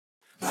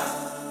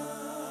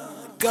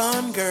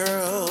Gone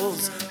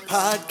Girls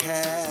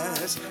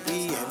podcast.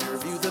 We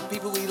interview the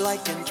people we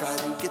like and try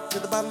to get to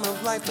the bottom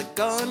of life. The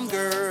Gone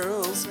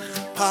Girls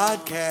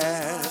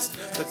podcast.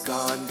 The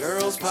Gone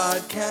Girls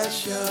podcast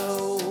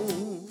show.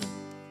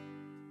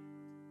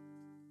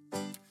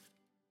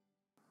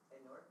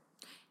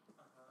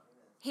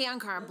 Hey,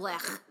 Ankara,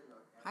 blech.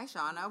 Hi,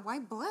 Shauna. Why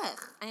blech?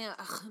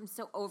 I'm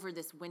so over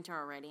this winter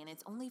already, and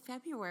it's only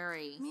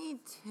February. Me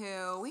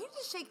too. We need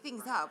to shake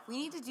things up. We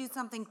need to do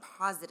something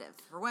positive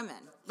for women.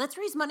 Let's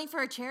raise money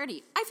for a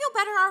charity. I feel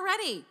better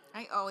already.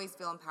 I always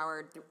feel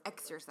empowered through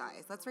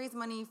exercise. Let's raise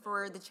money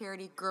for the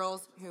charity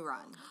Girls Who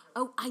Run.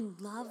 Oh, I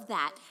love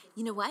that.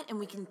 You know what? And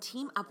we can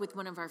team up with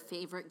one of our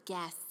favorite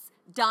guests,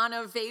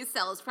 Donna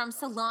Vaicels from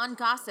Salon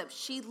Gossip.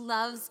 She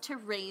loves to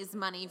raise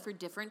money for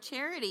different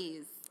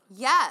charities.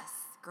 Yes!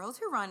 Girls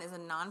Who Run is a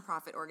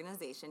nonprofit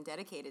organization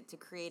dedicated to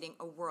creating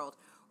a world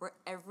where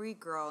every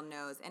girl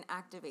knows and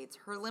activates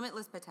her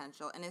limitless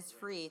potential and is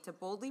free to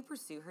boldly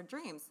pursue her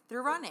dreams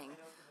through running.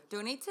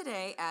 Donate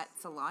today at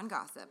Salon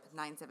Gossip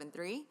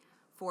 973-429-8955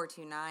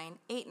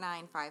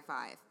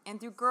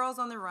 and through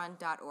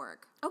girlsontherun.org.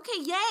 Okay,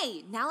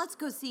 yay! Now let's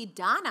go see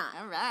Donna.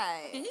 All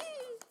right.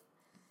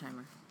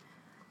 Timer.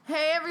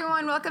 Hey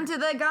everyone, welcome to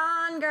the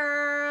Gone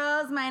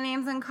Girls. My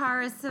name's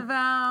Ankara Savone.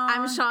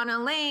 I'm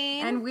Shauna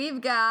Lane. And we've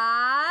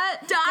got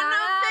Donna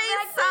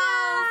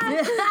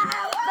Vaicels.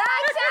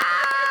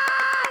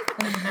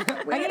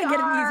 I gotta get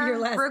an easier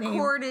last name.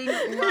 Recording live.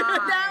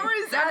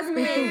 That was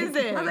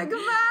amazing. I was like,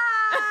 goodbye.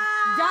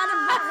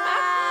 Donna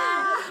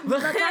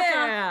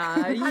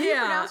How do you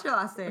pronounce your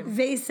last name?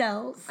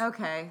 Vaicels.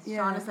 Okay, Yeah.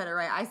 Shauna said it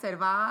right. I said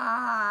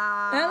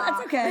va. Oh,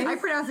 that's okay. I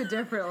pronounce it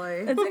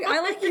differently. It's like,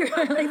 I like the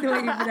way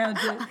you pronounce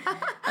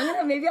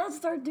it. Maybe I'll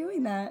start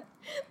doing that.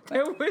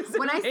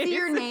 When I see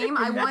your name,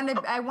 I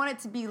want it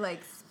to be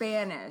like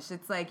Spanish.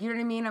 It's like, you know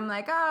what I mean? I'm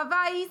like,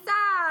 Vaicels.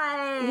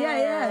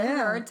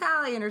 Yeah. Or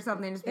Italian or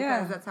something, just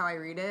because Yeah. that's how I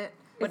read it.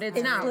 But it's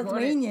It's not.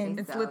 Lithuanian.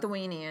 It's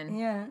Lithuanian.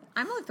 Yeah.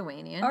 I'm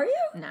Lithuanian. Are you?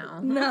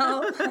 No.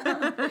 No.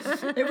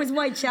 It was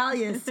White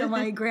Chalice, so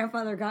my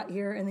grandfather got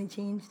here and they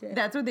changed it.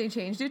 That's what they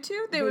changed it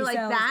to? They were like,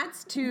 Vaicels.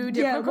 that's too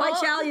Yeah, difficult.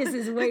 White Chalice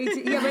is way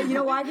too... Yeah, but you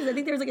know why? Because I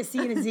think there was like a C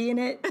and a Z in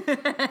it. You know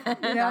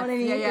what I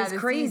mean? Yeah, It's the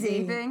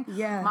crazy. CZ thing.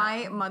 Yeah.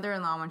 My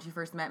mother-in-law, when she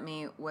first met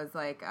me, was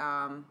like,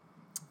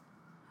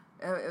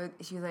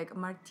 she was like,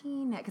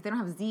 Martina, because they don't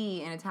have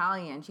Z in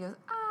Italian. She goes,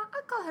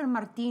 I'll call her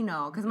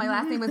Martino, because my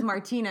last name was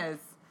Martinez.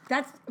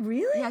 That's...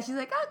 Really? Yeah, she's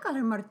like, I'll call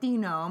her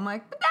Martino. I'm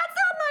like, but that's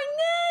not my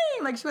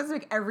name. Like, she wants to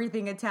make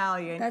everything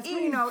Italian. That's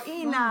really Ina.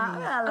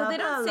 Oh, they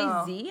don't say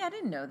Z? I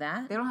didn't know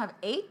that. They don't have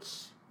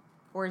H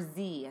or Z,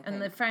 I think.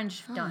 And the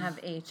French don't have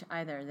H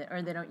either,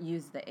 or they don't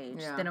use the H.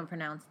 Yeah. They don't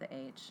pronounce the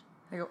H.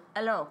 They go,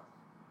 hello.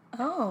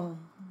 Oh.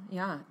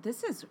 Yeah,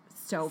 this is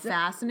so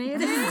fascinating.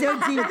 This is so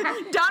deep.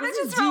 Donna This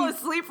just is fell deep.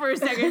 asleep for a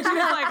second. She was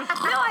like,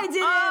 No, I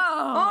didn't.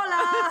 Oh.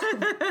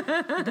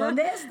 Hola.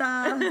 ¿Dónde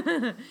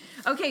está?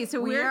 Okay,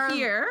 so We we're are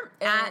here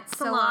at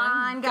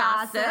Salon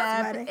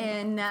Gossip.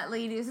 in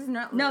Nutley. This is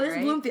Nutley, No, this is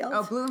right? Bloomfield.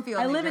 Oh,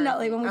 Bloomfield. I New live in Jersey.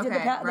 Nutley when we did the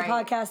right.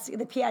 podcast,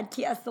 the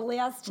podcast, the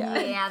last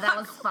chat. Yeah, that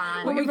was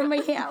fun. When we from my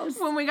house.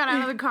 When we got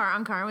out of the car,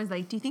 Ankara was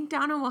like, do you think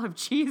Donna will have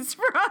cheese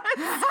for us?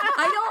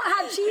 I don't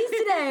have cheese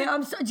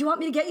today. Do you want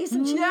me to get you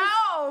some cheese? No,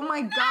 oh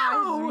my gosh,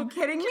 are you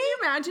kidding me? Can you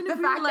imagine The if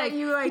we fact were like, that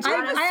you like,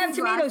 I have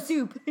tomato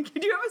soup.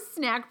 could you have a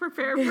snack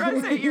prepared for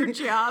us at your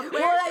job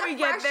when we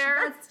get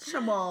there?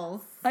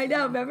 Vegetables. I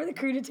know. Remember the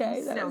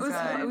crudité? So It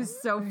good.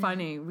 was so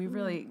funny. We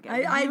really.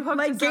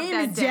 My game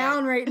is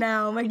down right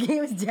now. My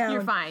game is down.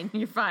 You're fine.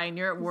 You're fine.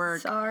 You're at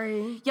work.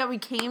 Sorry. Yeah, we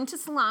came to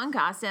Salon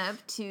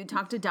Gossip to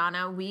talk to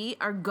Donna. We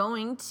are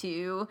going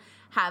to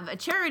have a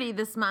charity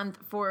this month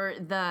for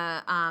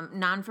the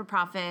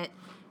non-for-profit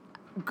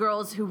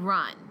Girls Who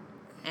Run.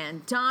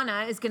 And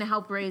Donna is going to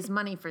help raise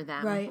money for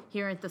them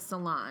here at the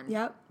salon.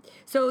 Yep.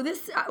 So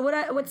this,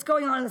 what's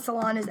going on in the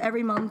salon is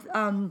every month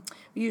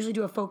we usually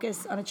do a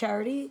focus on a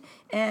charity.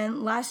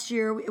 And last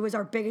year it was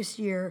our biggest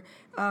year.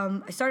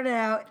 I started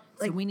out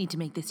So we need to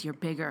make this year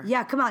bigger.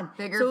 yeah, come on,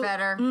 Bigger,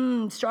 better.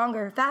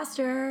 stronger,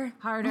 faster.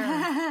 Harder.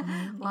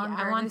 Longer.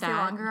 I want Did you say that.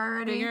 longer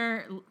already?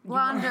 Bigger.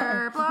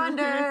 Blonder.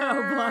 Blonder.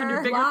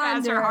 Bigger,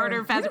 faster, Blonder.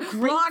 harder, faster. You have a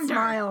great Blonder.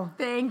 smile.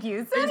 Thank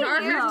you. So Is do her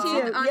you.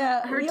 teeth on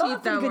Yeah, her we all teeth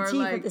have pretty though good are teeth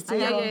like at this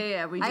yeah,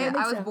 table. we do. I think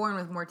was so. born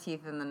with more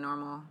teeth than the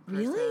normal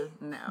person. Really?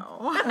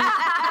 No.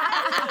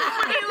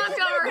 He looked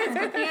over his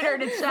computer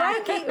to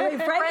check.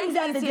 Frankie's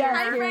at the here. desk.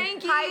 Hi, here.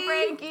 Frankie.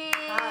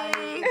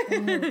 Hi,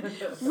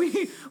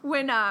 Frankie.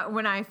 When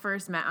I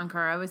first met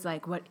Ankara, I was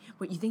like, "What?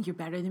 You think you're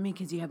better than me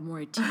because you have more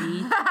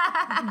teeth?"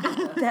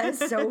 That is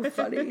so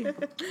funny. We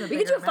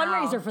could do a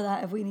fundraiser for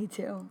that if we need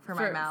to. For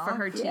my mouth. for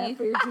her teeth, Yeah,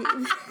 for your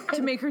teeth.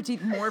 to make her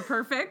teeth more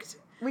perfect.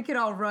 We could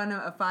all run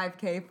a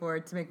 5K for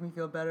it to make me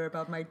feel better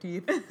about my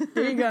teeth.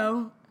 There you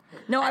go.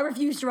 No, I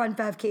refuse to run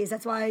 5Ks.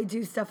 That's why I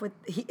do stuff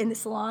in the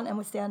salon and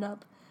with stand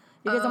up.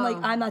 Because I'm like,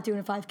 I'm not doing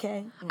a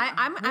 5K.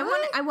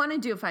 I want to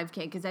do a 5K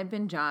because I've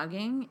been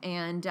jogging,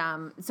 and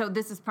so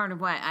this is part of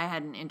why I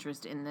had an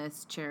interest in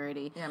this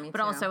charity. Yeah, me but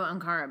too. also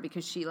Ankara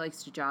because she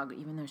likes to jog,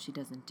 even though she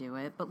doesn't do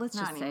it. But let's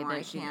just say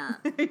that she can't.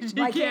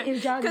 Why can't you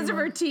jog because of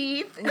anymore? her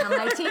teeth. You know,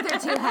 my teeth are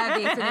too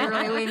heavy, so they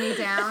really weigh me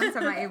down, so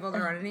I'm not able to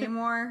run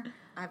anymore.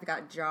 I've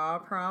got jaw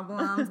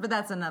problems, but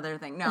that's another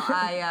thing. No,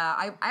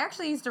 I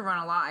actually used to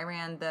run a lot. I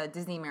ran the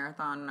Disney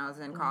Marathon when I was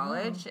in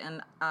college,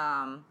 and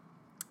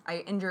I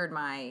injured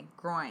my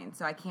groin,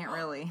 so I can't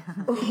really.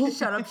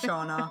 Shut up,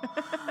 Shauna.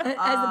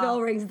 As the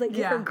bell rings, it's like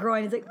yeah. her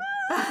groin is like,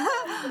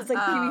 it's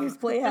like Pee-wee's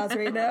Playhouse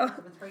right now.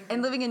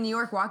 And living in New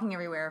York, walking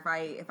everywhere,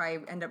 if I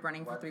end up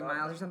running for 3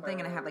 miles or something,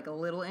 and I have like a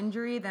little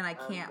injury, then I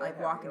can't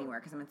like walk anywhere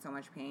because I'm in so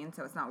much pain.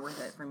 So it's not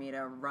worth it for me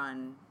to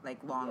run like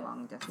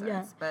long distance.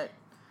 Yeah.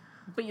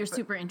 But you're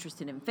super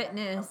interested in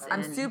fitness.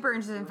 I'm super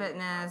interested in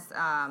fitness.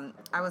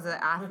 I was an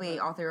athlete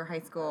all through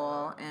high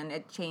school, and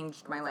it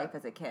changed my life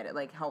as a kid. It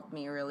like helped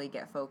me really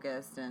get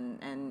focused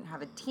and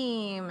have a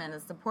team and a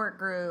support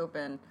group,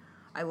 and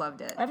I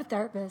loved it. I have a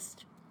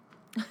therapist.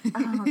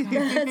 Oh, okay.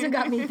 That's what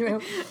got me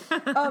through.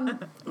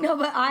 No,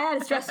 but I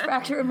had a stress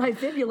fracture in my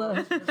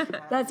fibula.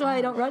 That's why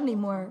I don't run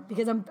anymore,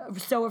 because I'm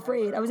so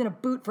afraid. I was in a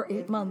boot for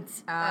 8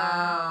 months. Oh,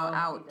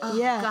 ouch.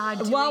 Yeah,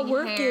 God, while doing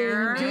working,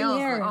 hair. doing Nails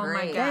hair. look Oh my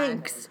great. God.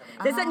 Thanks.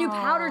 There's that new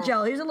powder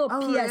gel. Here's a little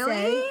Oh, PSA.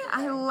 really?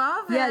 I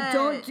love it.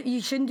 Yeah, you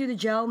shouldn't do the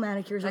gel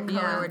manicures That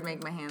anymore. color would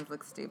make my hands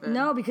look stupid.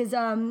 No, because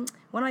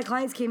one of my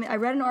clients came in. I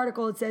read an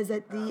article that says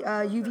that the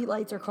UV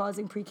lights are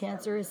causing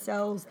precancerous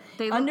cells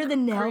They under look the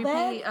nail creepy.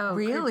 bed. Oh,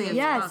 Really? creepy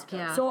as Yes. fuck,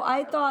 yeah. So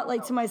I thought,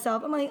 like, to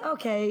myself, I'm like,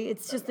 okay,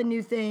 it's just a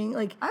new thing.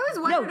 Like, I always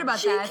wondered about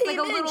she that. It's came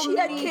like a in, little she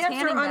had mini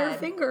cancer tanning on her bed.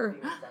 finger,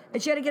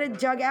 and she had to get it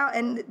dug out,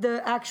 and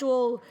the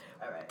actual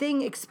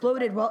thing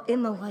exploded while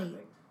in the light.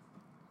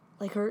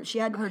 Like she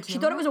thought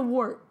tumor? it was a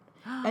wart,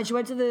 and she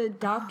went to the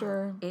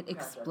doctor, It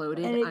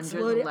exploded, and it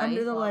exploded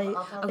under the light.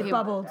 It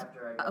bubbled.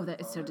 Oh,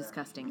 that is so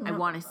disgusting. I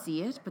want to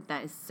see it, but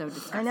that is so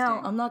disgusting. I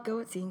know. I'm not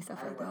good at seeing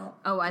stuff like that.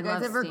 Oh, I You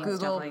love guys ever seeing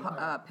Google stuff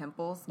like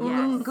pimples?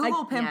 Yes.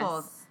 Google Yes.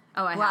 pimples.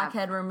 Oh, I have.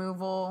 Blackhead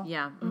removal.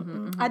 Yeah.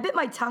 I bit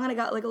my tongue and I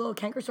got like a little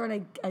canker sore,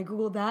 and I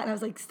Googled that, and I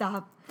was like,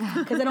 stop.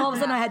 Because then all of a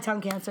sudden I had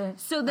tongue cancer.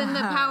 So then the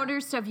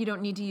powder stuff you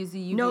don't need to use the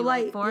UV No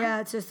light light. for?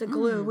 Yeah, it's just a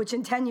glue, which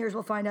in 10 years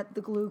we'll find out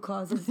the glue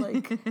causes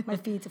like my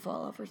feet to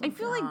fall off or I something.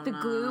 feel like the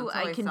glue it's I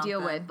always can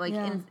deal something. with. Like,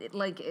 Yeah.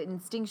 like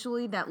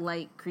instinctually, that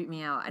light creeped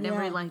me out. I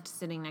never Yeah. liked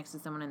sitting next to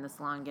someone in the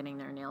salon getting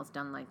their nails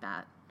done like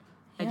that.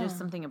 I Yeah. just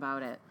something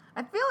about it.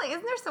 I feel like,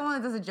 isn't there someone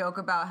that does a joke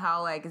about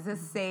how, like, is this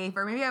safe?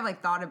 Or maybe I've,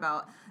 like, thought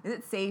about, is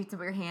it safe to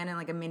put your hand in,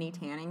 like, a mini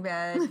tanning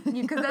bed?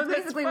 Because that's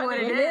basically what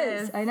It it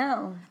is. I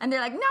know. And they're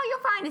like, no, you're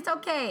fine. It's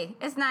okay.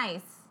 It's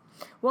nice.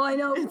 Well, I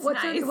know. nice.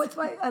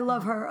 I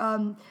love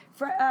her.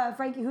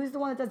 Frankie, who's the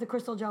one that does the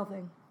crystal gel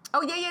thing?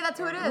 Oh, yeah, that's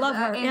who it is. Love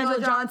her. Angela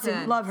Angela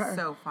Johnson. Love her.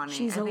 So funny.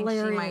 She's I think she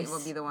hilarious. might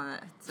will be the one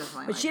that's just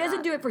like But she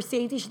doesn't do it for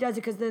safety. She does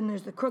it because then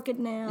there's the crooked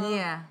nail.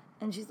 Yeah.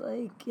 And she's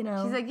like, you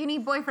know. She's like, you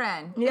need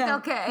boyfriend. yeah,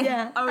 It's okay.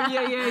 Yeah. Oh,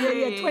 yeah,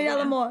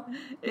 $20 more.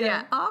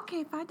 Yeah.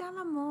 Okay,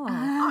 $5 more.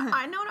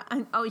 I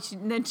know.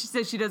 Then she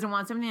says she doesn't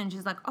want something, and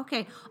she's like,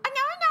 okay.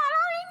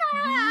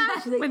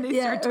 She's like, When they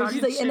yeah, start or talking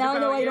she's like, shit and now I know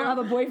about why you you. don't have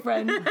a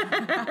boyfriend.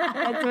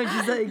 That's when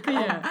she's like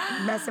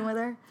messing with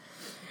her.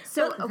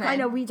 So okay. I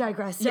know we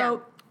digress.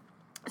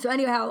 So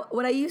anyhow,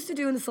 what I used to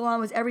do in the salon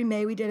was every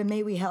May we did a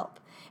May We Help.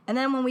 And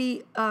then when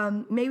we,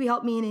 May We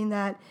Help meaning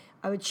that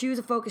I would choose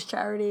a focused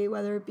charity,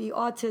 whether it be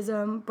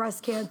autism,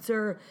 breast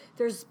cancer.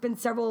 There's been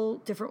several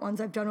different ones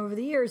I've done over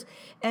the years.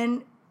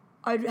 And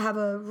I'd have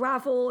a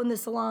raffle in the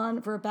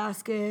salon for a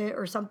basket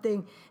or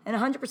something, and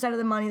 100% of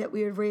the money that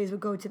we would raise would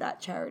go to that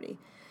charity.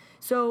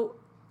 So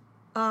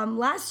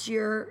last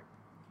year,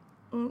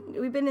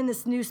 we've been in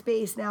this new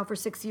space now for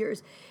 6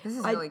 years. This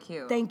is really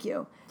cute. Thank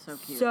you. So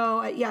cute. So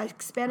I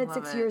expanded I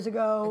love 6 it. years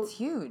ago. It's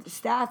huge.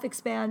 Staff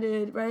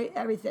expanded, right?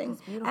 Everything.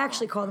 beautiful. I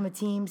actually call them a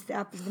team.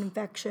 Staff is an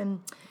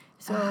infection.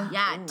 So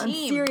Yeah, I'm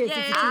team. serious. It's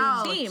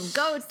a Yay, team. team.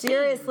 Go team.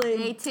 Seriously.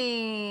 Hey,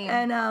 team.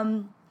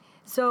 And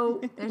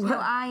so There's no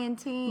I in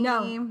team.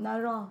 no, not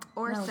at all.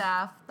 Or no.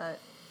 staff, but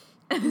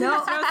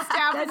No,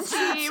 staff that's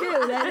so team.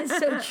 true. That is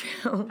so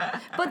true.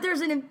 But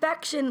there's an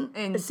infection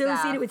in associated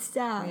staff. with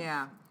staff.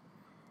 Yeah.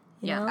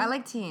 you Yeah. know? I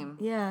like team.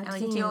 Yeah, I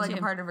like team. feel like too.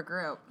 a part of a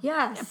group.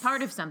 Yes.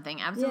 Part of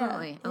something.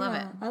 Absolutely. I love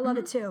it. I love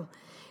it too.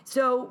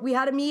 So we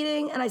had a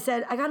meeting, and I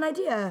said, I got an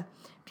idea.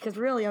 Because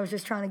really, I was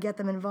just trying to get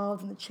them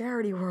involved in the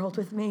charity world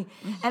with me.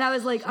 And I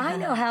was like, I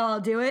know how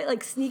I'll do it.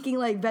 Like sneaking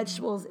like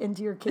vegetables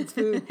into your kids'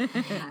 food.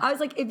 I was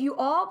like, if you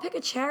all pick a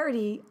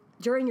charity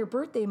during your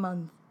birthday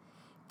month,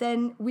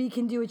 then we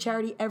can do a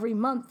charity every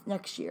month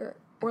next year.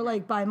 Or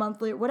like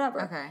bi-monthly or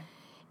whatever. Okay.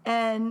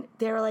 And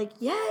they were like,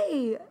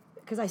 yay,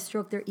 because I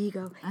stroked their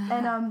ego.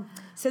 And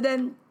so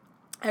then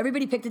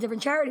everybody picked a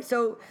different charity.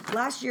 So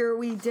last year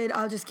we did,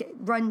 I'll just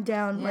run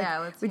down. Yeah,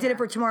 like, let's we did hear it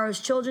for it. Tomorrow's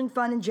Children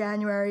Fund in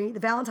January, the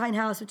Valentine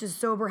House, which is a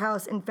sober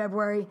house in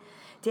February,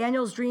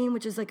 Daniel's Dream,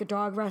 which is like a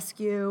dog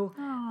rescue.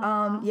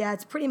 Yeah,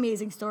 it's a pretty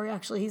amazing story,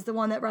 actually. He's the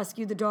one that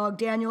rescued the dog.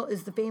 Daniel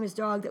is the famous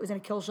dog that was in a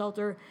kill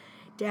shelter.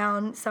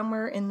 down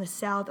somewhere in the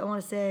South. I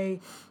want to say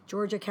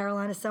Georgia,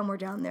 Carolina, somewhere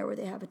down there where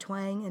they have a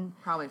twang and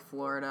Probably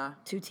Florida.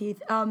 2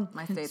 teeth.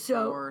 My state's the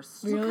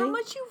worst. Really? Look how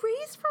much you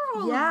raised for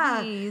all Yeah.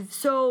 of these.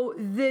 So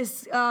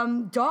this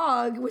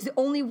dog was the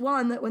only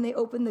one that when they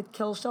opened the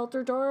kill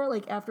shelter door,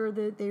 like after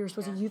they were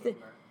supposed to use it,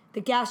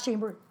 the gas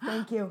chamber.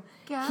 Thank you.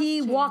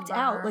 He walked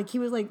out. Like he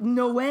was like,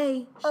 no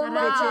way,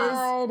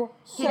 bitches.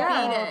 He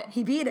beat it.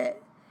 He beat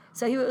it.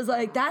 So he was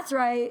like, that's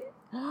right.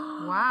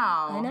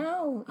 Wow. I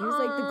know. He was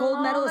like the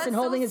gold medalist and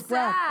that's holding so his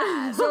breath.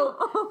 sad. So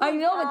I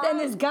know, but then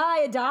this guy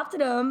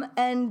adopted him,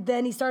 and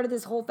then he started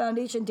this whole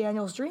foundation,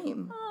 Daniel's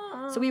Dream.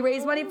 So we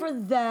raised money for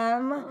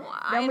them.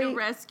 I Then had we, a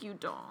rescue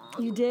dog.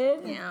 you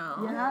did? Yeah.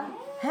 Yeah.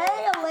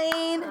 Hey,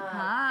 Elaine.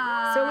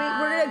 Hi. So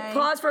we're gonna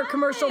pause for a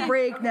commercial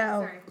break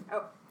now.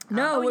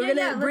 No, we're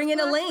gonna bring in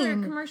let's pause for a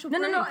Elaine. commercial No.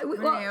 break.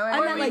 Well, Wait, I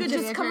or meant we like could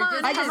just just come come on.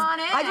 on I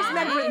just in.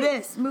 meant for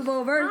this. Move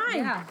over. Hi.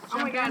 Yeah. Oh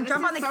my God,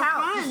 Jump on the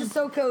couch. This is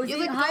so cozy. You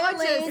look Hi,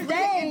 gorgeous. Elaine. Look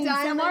at you, Thanks.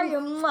 How are you?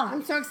 I'm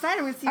Mwah. so excited.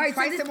 I'm going to see All you right,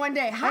 so twice this- in one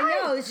day. I Hi.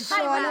 know. This is Sean,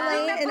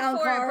 Elaine, and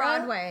before Ankara. at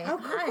Broadway. Oh,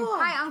 cool.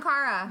 Hi,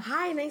 Ankara.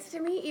 Hi, nice to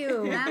meet you.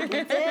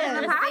 The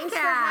Thanks for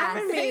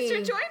having me. Thanks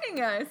for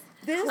joining us.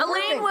 This is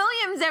Elaine perfect.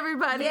 Williams,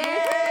 everybody.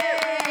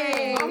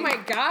 Yay. Oh my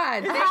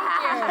God, thank you.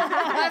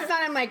 Last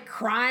night I'm like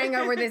crying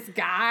over this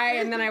guy,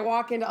 and then I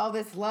walk into all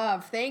this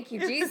love. Thank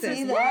you, Jesus.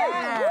 See Yeah,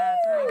 that?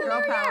 that's right.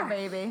 Girl power,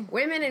 baby.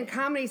 Women in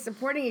comedy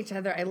supporting each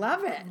other. I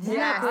love it.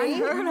 Yeah,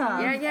 unheard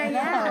of.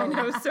 Yeah.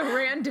 That was so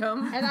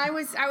random. And I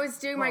was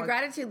doing my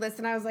gratitude list,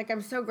 and I was like,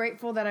 I'm so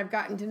grateful that I've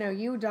gotten to know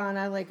you,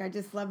 Donna. Like, I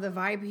just love the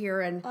vibe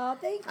here, and Oh,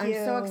 thank I'm you.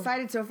 so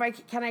excited. So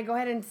if can I go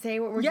ahead and say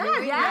what we're Yeah,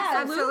 doing? yeah,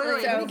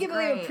 absolutely. Let me So give you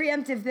a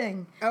preemptive thing.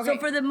 Okay. So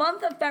for the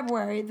month of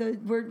February,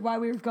 why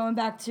we were going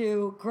back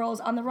to Girls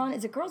on the Run.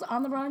 Is it Girls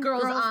on the Run?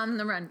 Girls on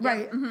the Run.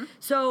 Right. Yep. Mm-hmm.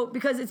 So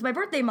because it's my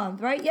birthday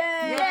month, right?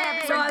 Yay! Yay,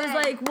 So I was birthday.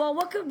 like, well,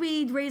 what could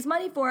we raise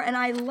money for? And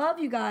I love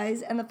you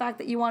guys and the fact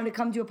that you wanted to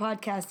come do a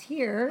podcast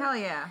here. Hell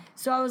yeah.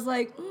 So I was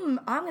like, I'm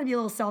going to be a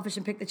little selfish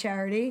and pick the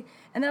charity.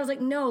 And then I was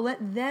like, no,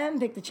 let them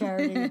pick the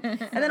charity. And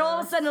then all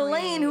of a sudden,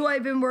 Elaine, who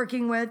I've been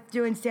working with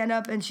doing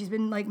stand-up, and she's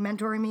been like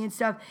mentoring me and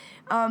stuff,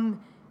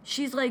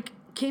 she's like,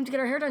 came to get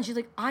her hair done. She's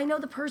like, I know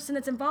the person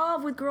that's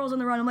involved with Girls on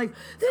the Run. I'm like,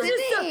 this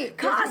is so Sydney,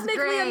 cosmically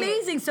great.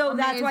 amazing. So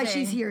that's why she's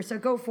Amazing. here. So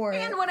go for it.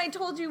 And when I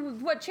told you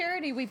what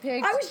charity we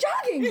picked, I was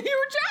jogging. you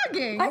were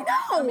jogging. I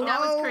know.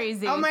 That was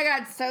crazy. Oh my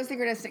God, so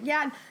synchronistic.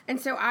 Yeah,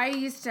 and so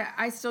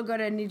I still go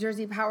to New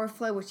Jersey Power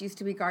Flow, which used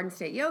to be Garden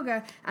State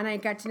Yoga, and I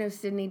got to know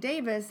Sydney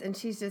Davis, and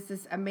she's just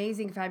this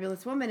amazing,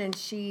 fabulous woman, and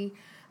she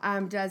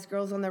does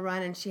Girls on the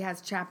Run, and she has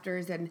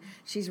chapters, and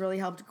she's really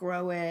helped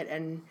grow it,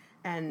 and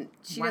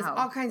she does Wow.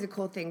 all kinds of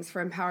cool things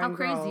for empowering How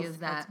crazy girls. is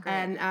that?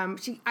 That's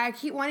And I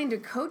keep wanting to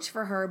coach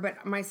for her,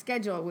 but my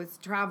schedule with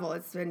travel,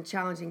 it's been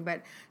challenging.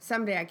 But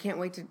someday I can't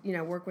wait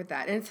to work with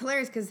that. And it's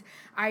hilarious because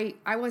I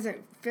wasn't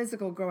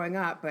physical growing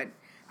up, but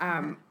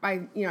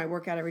I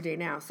work out every day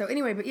now. So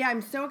anyway, but yeah,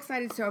 I'm so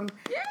excited. So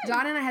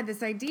Donna and I had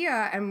this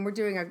idea, and we're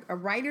doing a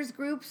writers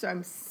group. So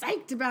I'm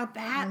psyched about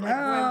that. Like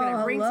what I'm going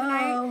to bring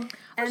tonight.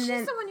 And She's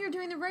then the one you're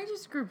doing the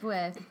writers group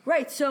with.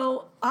 Right,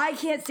 so I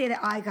can't say that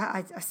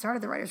I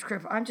started the writers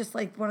group. I'm just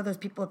like one of those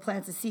people that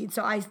plants a seed.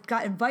 So I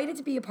got invited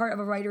to be a part of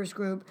a writers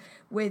group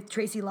with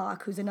Tracy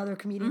Locke, who's another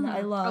comedian that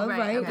I love. Oh, right,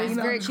 Right, okay. You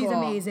know, Very she's cool.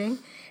 amazing.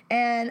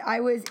 And I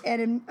was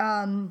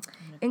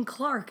in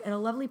Clark at a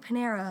lovely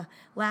Panera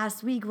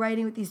last week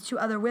writing with these two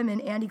other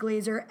women, Andy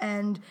Glazer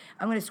and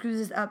I'm going to screw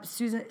this up,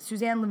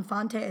 Suzanne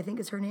Linfante, I think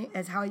is her name,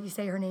 is how you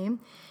say her name.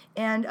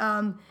 And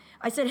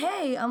I said,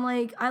 hey, I'm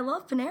like, I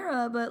love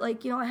Panera, but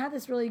like, I have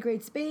this really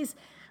great space.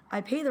 I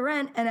pay the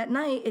rent, and at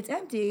night it's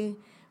empty.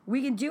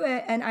 We can do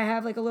it, and I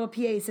have like a little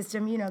PA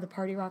system, the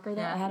party rocker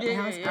that I have at the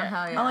house.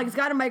 Hell yeah. I'm like, it's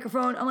got a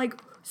microphone. I'm like,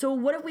 so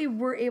what if we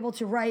were able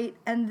to write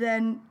and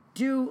then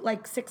do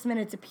like 6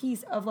 minutes a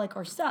piece of like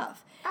our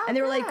stuff? And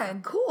they were like,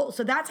 good. cool.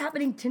 So that's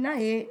happening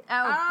tonight.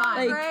 Oh, fun.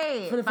 Like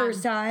great. for the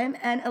first time.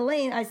 And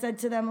Elaine, I said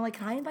to them, like,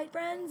 can I invite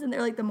friends? And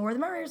they're like, the more the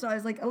merrier. So I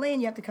was like, Elaine,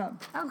 you have to come.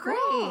 Oh,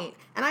 great.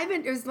 And I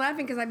was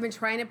laughing because I've been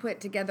trying to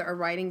put together a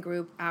writing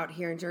group out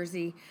here in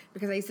Jersey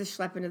because I used to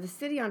schlep into the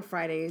city on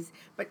Fridays.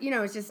 But,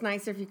 it's just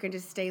nicer if you can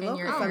just stay local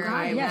your area.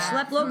 sometimes. Yeah,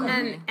 schlep local.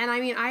 And I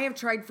mean, I have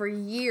tried for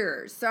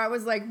years. So I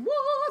was like,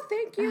 whoa,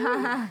 thank you.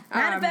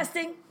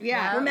 Manifesting.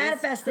 Yeah. We're it's-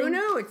 manifesting. Who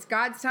knew? It's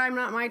God's time,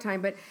 not my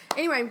time. But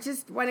anyway, I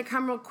just want to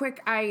come real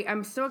quick.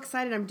 I'm so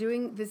excited. I'm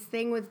doing this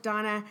thing with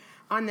Donna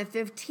on the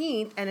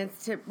 15th, and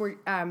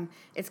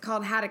it's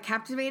called How to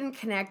Captivate and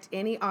Connect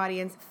Any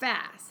Audience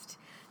Fast.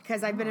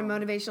 Because I've been a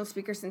motivational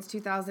speaker since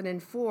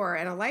 2004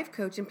 and a life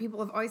coach, and people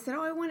have always said,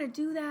 oh, I want to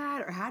do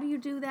that, or how do you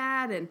do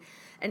that?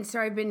 And so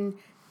I've been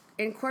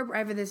I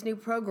have this new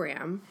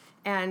program,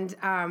 and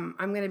I'm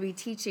going to be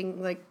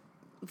teaching like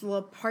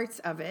little parts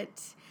of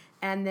it.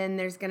 And then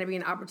there's going to be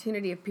an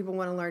opportunity if people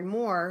want to learn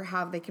more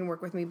how they can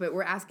work with me. But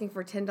we're asking for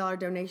a $10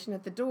 donation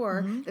at the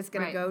door that's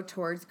going to go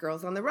towards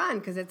Girls on the Run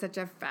because it's such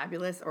a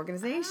fabulous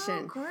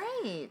organization. Oh,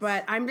 great.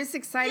 But I'm just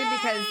excited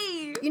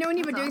because you know, when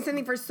you've been doing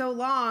something for so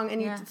long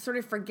and you sort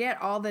of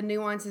forget all the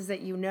nuances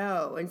that you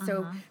know. And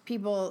so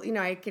people, you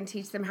know, I can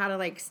teach them how to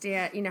like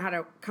stand, you know, how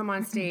to come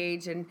on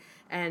stage and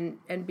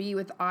be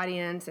with the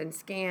audience and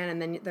scan.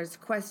 And then there's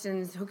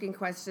questions, hooking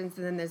questions.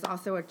 And then there's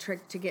also a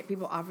trick to get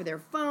people off of their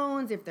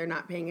phones if they're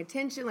not paying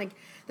attention. Like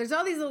there's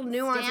all these little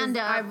nuances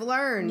I've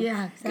learned.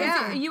 Yeah,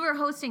 exactly. Yeah. You were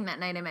hosting that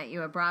night I met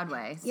you at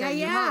Broadway. So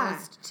you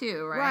host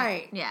too, right?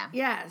 Right. Yeah.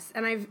 Yes.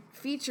 And I've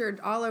featured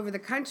all over the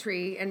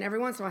country and every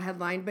once in a while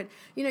headline. But,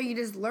 you know, you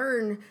just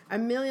learn a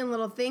million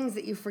little things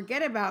that you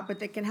forget about, but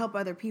that can help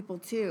other people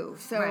too.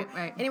 So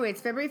anyway,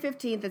 it's February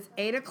 15th. It's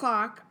 8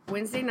 o'clock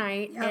Wednesday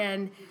night.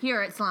 And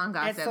here at Salon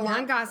Gossip. At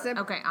Salon Gossip.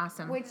 Okay,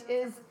 awesome. Which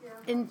is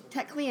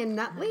technically in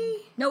Nutley?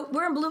 No,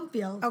 we're in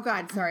Bloomfield. Oh,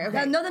 God, sorry.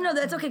 Okay. No,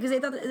 that's okay, because they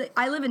thought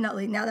I live in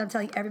Nutley. Now that I'm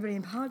telling everybody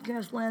in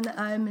podcast land that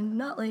I'm in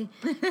Nutley.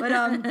 But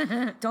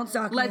don't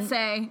stalk me. Let's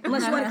say.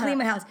 Unless you want to clean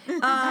my house.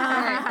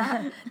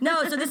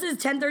 No, so this is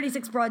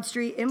 1036 Broad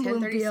Street in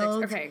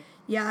Bloomfield. Okay.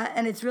 Yeah,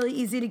 and it's really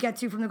easy to get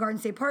to from the Garden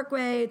State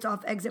Parkway. It's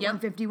off exit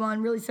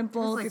 151. Really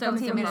simple. It's if like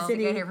you're coming from the 15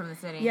 city. minutes to get here from the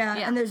city.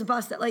 Yeah, and there's a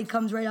bus that like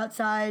comes right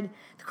outside.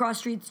 The cross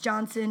streets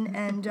Johnson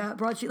and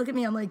Broad Street. Look at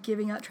me, I'm like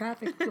giving out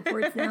traffic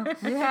reports now.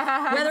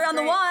 Weather on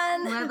the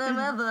one.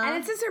 And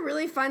it's just a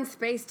really fun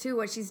space too.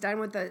 What she's done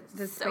with the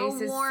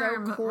space is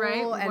warm, so cool,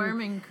 right? And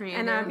warm and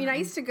creative. And you know, I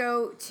used to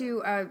go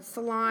to a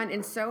salon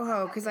in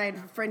Soho because I had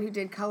a friend who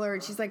did color,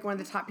 and she's like one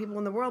of the top people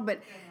in the world.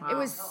 But it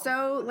was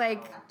so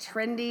like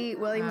trendy,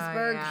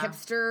 Williamsburg,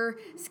 hipster,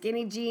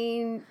 skinny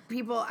jean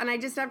people, and I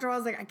just after a while I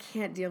was like, I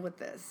can't deal with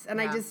this, and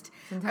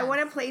I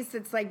want a place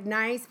that's like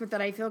nice, but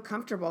that I feel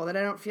comfortable, that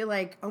I don't feel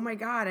like, oh my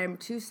God, I'm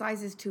 2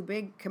 sizes too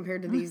big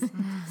compared to these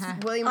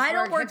Williamsburg I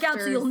don't work out,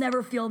 so you'll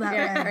never feel that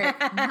way. Right.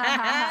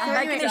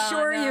 I can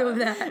assure you of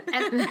that.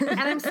 And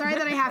I'm sorry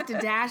that I have to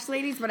dash,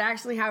 ladies, but I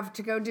actually have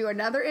to go do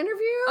another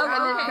interview.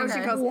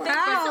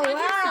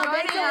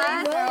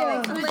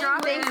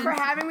 Thanks for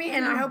having me,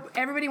 and I hope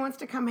everybody wants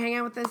to come hang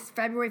out with us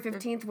February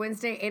 15th,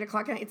 Wednesday, 8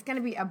 o'clock. It's going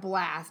to be a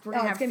blast. We're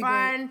going to have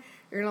fun.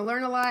 You're going to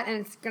learn a lot,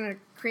 and it's going to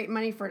create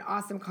money for an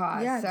awesome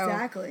cause. Yeah,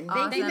 exactly.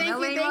 Thank you,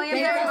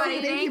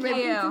 everybody. Thank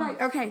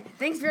you. Okay,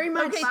 thanks very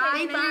much. Okay,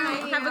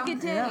 bye. Have a good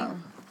day. Yeah.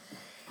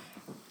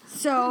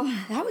 So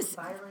that was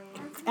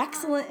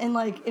excellent and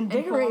like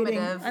invigorating.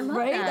 I love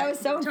right? That was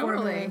so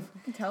informative.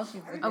 I can tell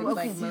she's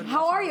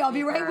How are you? I'll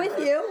be right with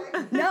you.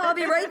 No, I'll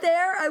be right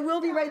there. I will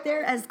be right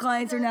there as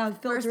clients are now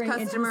filtering First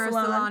customer into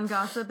the Salon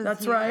Gossip is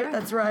That's here. right.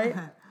 That's right.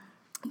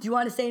 Do you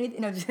want to say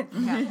anything? No.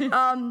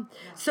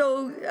 Just,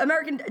 so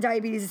American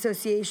Diabetes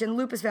Association,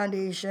 Lupus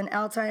Foundation,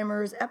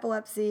 Alzheimer's,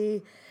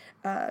 epilepsy,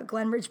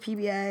 Glenridge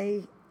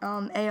PBA,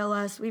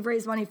 ALS. We've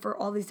raised money for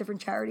all these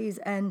different charities.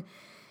 And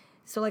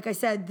so like I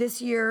said,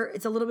 this year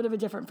it's a little bit of a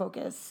different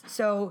focus.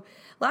 So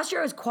last year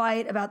I was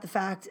quiet about the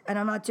fact, and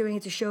I'm not doing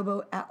it to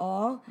showboat at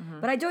all,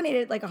 but I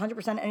donated like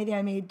 100% anything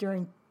I made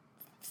during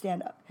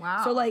stand-up.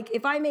 Wow. So like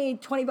if I made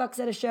 $20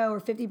 at a show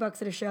or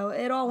 $50 at a show,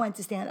 it all went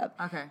to stand-up.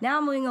 Okay. Now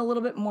I'm being a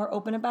little bit more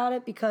open about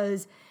it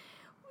because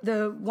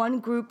the one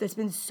group that's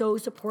been so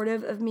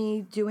supportive of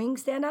me doing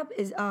stand-up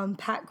is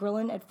Pat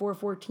Grillin at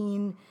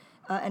 414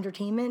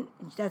 Entertainment.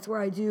 That's where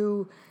I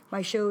do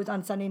my shows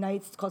on Sunday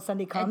nights. It's called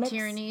Sunday Comics.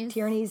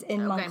 Tierney's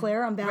in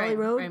Montclair on Valley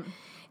Road. Right.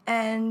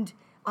 And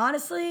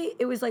honestly,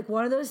 it was like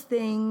one of those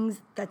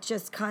things that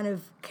just kind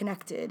of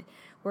connected.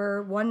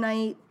 Where one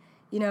night,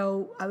 you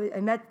know, I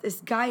met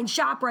this guy in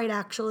ShopRite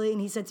actually, and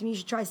he said to me, you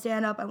should try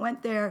stand-up. I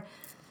went there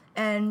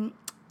and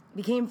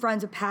became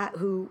friends with Pat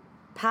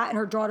and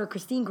her daughter,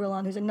 Christine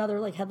Grillon, who's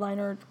another like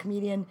headliner,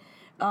 comedian.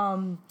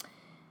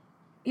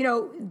 You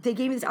know, they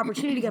gave me this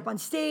opportunity to get up on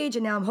stage,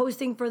 and now I'm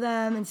hosting for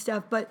them and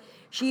stuff. But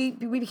we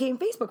became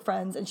Facebook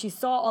friends, and she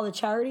saw all the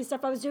charity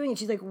stuff I was doing, and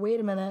she's like, wait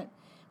a minute,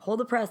 hold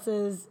the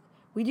presses.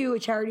 We do a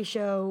charity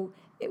show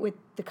with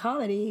the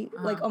comedy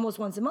like almost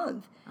once a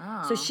month.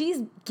 Oh. So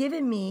she's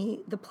given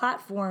me the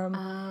platform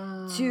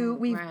to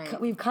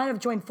we've kind of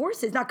joined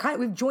forces.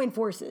 We've joined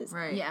forces.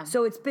 Right. Yeah.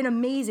 So it's been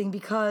amazing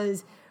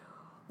because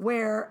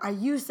where I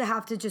used to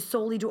have to just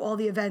solely do all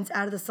the events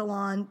out of the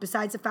salon,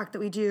 besides the fact that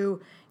we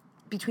do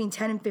between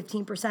 10 and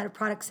 15% of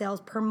product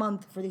sales per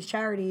month for these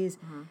charities.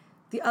 Mm-hmm.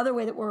 The other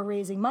way that we're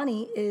raising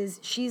money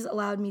is she's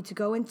allowed me to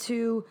go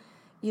into,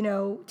 you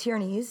know,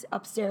 Tierney's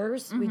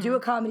upstairs. Mm-hmm. We do a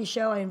comedy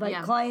show. I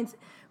invite clients,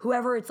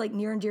 whoever it's like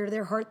near and dear to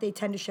their heart, they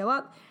tend to show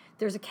up.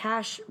 There's a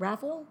cash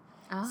raffle.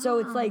 Oh. So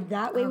it's like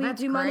that way we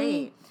do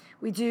money.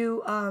 We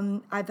do,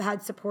 I've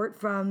had support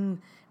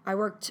from, I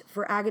worked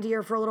for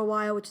Agadir for a little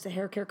while, which is a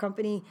hair care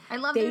company. I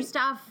love their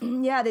stuff.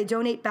 Yeah, they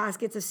donate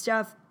baskets of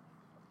stuff,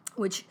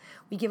 which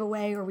we give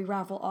away or we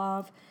raffle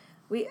off.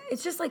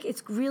 It's just like,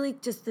 it's really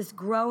just this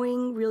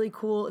growing, really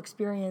cool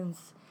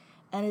experience.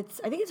 And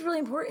I think it's really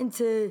important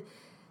to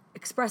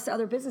express to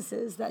other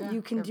businesses that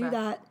you can do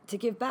that to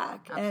give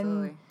back.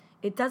 Absolutely. And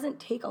it doesn't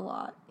take a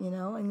lot, you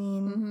know? I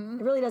mean,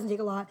 it really doesn't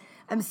take a lot.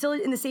 I'm still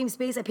in the same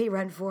space I pay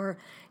rent for.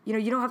 You know,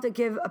 you don't have to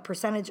give a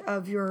percentage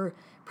of your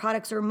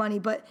products or money,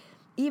 but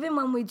even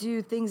when we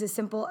do things as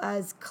simple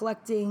as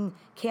collecting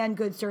canned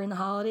goods during the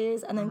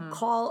holidays and then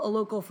call a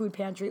local food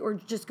pantry or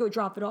just go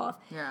drop it off.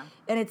 Yeah.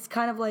 And it's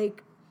kind of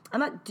like,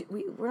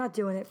 we're not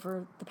doing it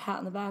for the pat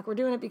on the back. We're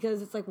doing it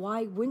because it's like,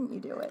 why wouldn't you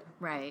do it?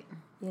 Right.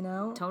 You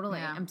know? Totally.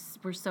 Yeah.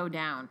 We're so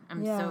down.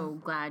 I'm so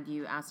glad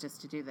you asked us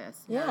to do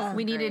this. Yeah.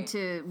 We needed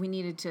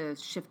to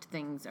shift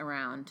things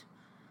around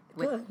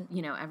with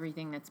Good.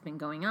 Everything that's been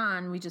going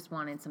on. We just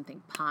wanted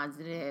something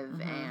positive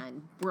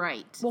and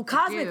bright. Well,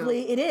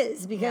 cosmically, it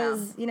is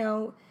because,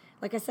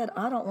 like I said,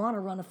 I don't want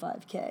to run a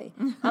 5K.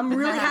 I'm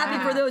really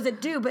happy for those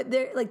that do, but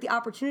there, like the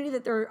opportunity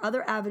that there are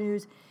other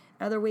avenues,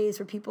 other ways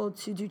for people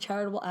to do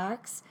charitable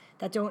acts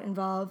that don't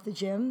involve the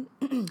gym.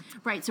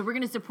 Right, so we're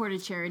going to support a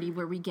charity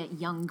where we get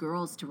young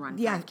girls to run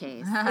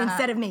 5Ks.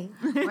 Instead of me.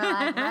 We're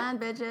like, run,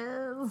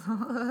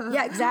 bitches.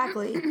 Yeah,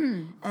 exactly.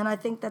 And I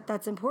think that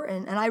that's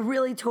important. And I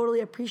really totally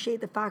appreciate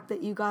the fact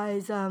that you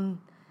guys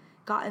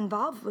got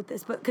involved with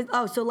this. But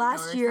so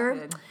last year,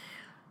 excited.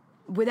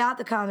 without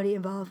the comedy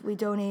involved, we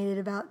donated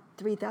about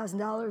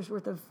 $3,000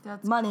 worth of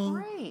money.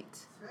 Great.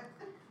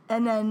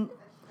 And then,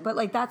 but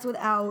like that's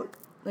without,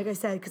 like I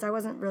said, because I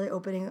wasn't really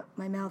opening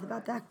my mouth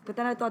about that. But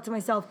then I thought to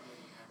myself,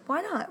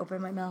 why not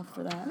open my mouth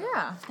for that?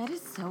 Yeah. That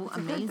is so a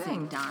good amazing,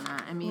 thing.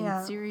 Donna. I mean,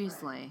 Yeah.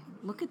 seriously,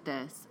 look at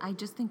this. I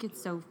just think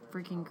it's so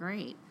freaking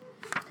great.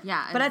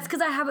 Yeah. But that's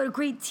because I have a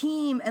great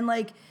team, and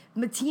like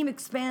the team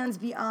expands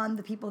beyond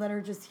the people that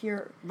are just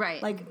here.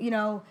 Right. Like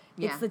Yeah.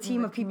 it's the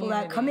team The of people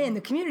that come community. in.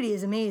 The community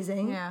is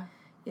amazing.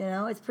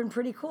 Yeah. It's been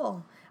pretty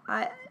cool.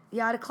 I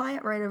had a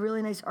client write a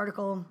really nice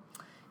article,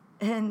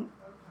 and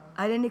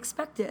I didn't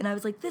expect it, and I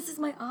was like, "This is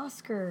my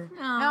Oscar."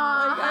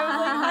 Aw. I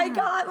was like, "I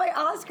got my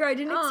Oscar. I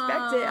didn't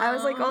expect it." I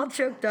was like all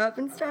choked up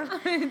and stuff.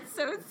 It's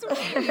so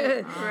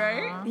sweet,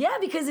 right? Yeah,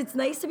 because it's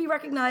nice to be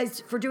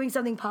recognized for doing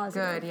something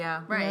positive. Good,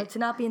 yeah. Right. To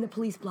not be in the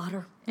police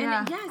blotter.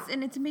 And Yeah.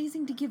 and it's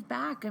amazing to give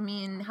back. I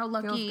mean, how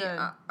lucky good.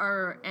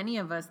 are any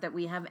of us that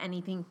we have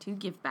anything to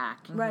give back?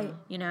 Right.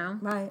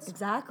 Right,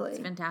 exactly. It's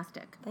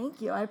fantastic.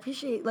 Thank you. I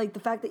appreciate the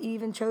fact that you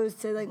even chose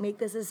to make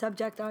this a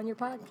subject on your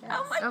podcast.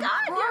 Oh my Of God!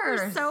 Yeah, we're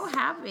course. so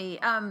happy.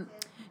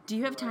 Do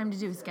you have time to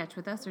do a sketch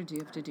with us, or do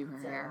you have to do her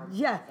hair?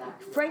 Yeah,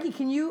 Frankie,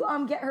 can you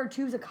get her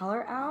tubes of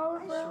color out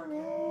for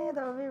me?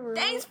 That would be really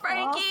Thanks,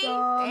 Frankie.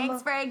 awesome.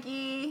 Thanks,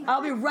 Frankie.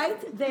 I'll be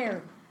right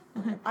there.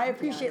 I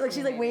appreciate.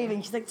 She's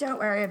waving. She's like, don't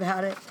worry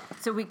about it.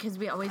 So because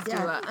we always do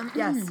Yeah. a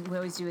Yes. we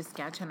always do a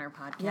sketch on our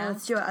podcast. Yeah,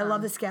 let's do it. I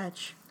love the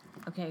sketch.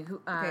 Okay,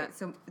 Okay,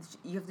 so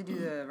you have to do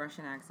the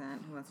Russian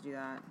accent. Who wants to do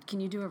that? can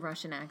you do a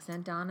Russian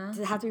accent, Donna? Does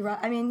it have to be right?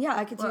 I mean, yeah,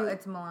 I could Well, do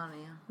it's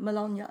Melania.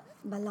 Melania.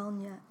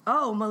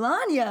 Oh,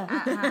 Melania.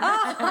 Oh,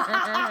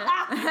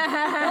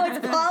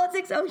 it's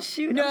politics. Oh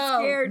shoot, I'm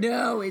scared.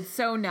 No, it's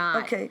so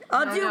not. Okay,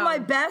 I'll do my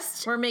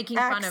best. We're making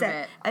fun of accent.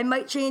 it. I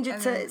might change it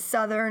And to then-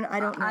 Southern. I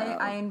don't know.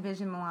 I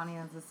envision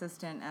Melania's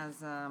assistant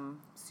as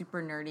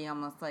super nerdy,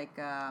 almost like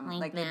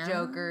Like the that?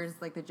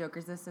 the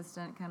Joker's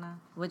assistant kind of.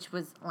 Which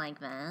was like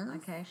that.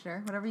 Okay,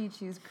 sure. Whatever you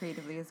choose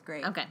creatively is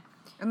great. Okay.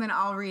 And then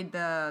I'll read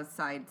the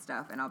side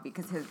stuff, and I'll be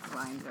because his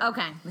lines are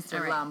Okay. Mr. All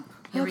right. Lump.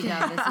 Here we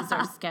go. This is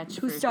our sketch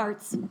Who for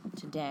starts?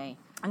 today.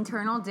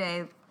 Internal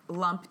day,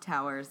 Lump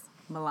towers,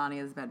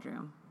 Melania's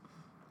bedroom.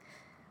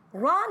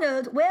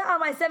 Ronald, where are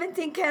my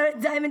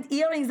 17-karat diamond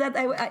earrings that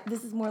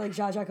this is more like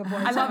Zsa Zsa Gabor.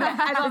 I love it.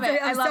 I love it.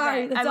 I'm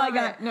sorry. That's all I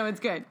got. No, it's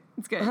good.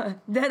 It's good.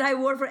 That I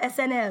wore for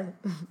SNL.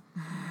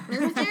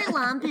 Mr.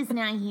 Lump is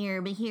not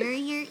here, but here are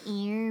your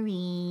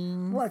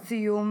earrings. What do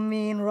you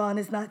mean Ron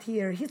is not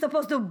here? He's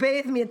supposed to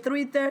bathe me at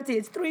 3:30.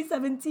 It's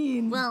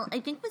 3:17. Well,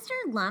 I think Mr.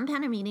 Lump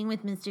had a meeting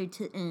with Mr.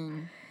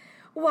 Tutton.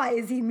 Why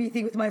is he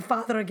meeting with my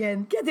father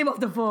again? Get him off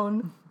the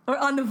phone. Or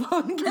on the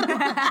phone.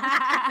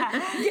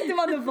 Get him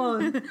on the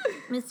phone.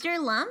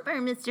 Mr. Lump or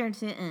Mr.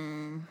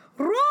 Tutton?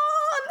 Ron!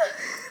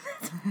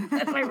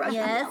 That's my Russian.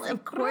 Yes, yelling.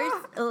 of course.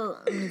 Oh,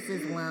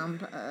 Mrs.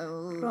 Lump.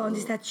 Oh. Ron,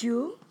 is that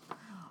you?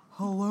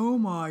 Hello,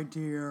 my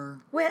dear.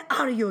 Where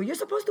are you? You're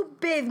supposed to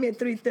bathe me at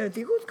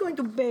 3:30. Who's going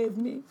to bathe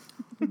me?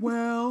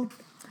 Well,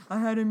 I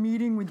had a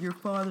meeting with your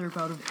father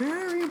about a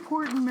very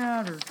important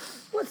matter.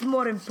 What's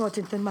more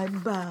important than my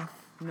bath?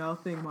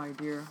 Nothing, my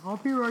dear. I'll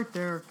be right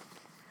there.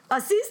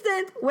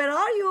 Assistant, where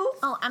are you?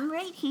 Oh, I'm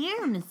right here,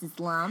 Mrs.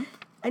 Lump.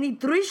 I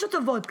need 3 shots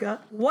of vodka,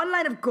 1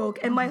 line of coke,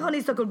 and my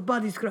honeysuckle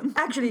body scrub.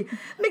 Actually,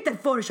 make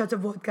that 4 shots of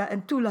vodka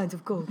and 2 lines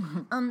of coke.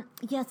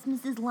 Yes,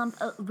 Mrs. Lump.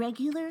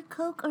 Regular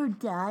Coke or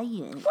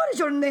diet? What is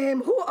your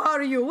name? Who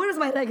are you? Where's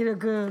my regular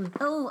girl?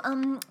 Oh,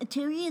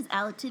 Terry is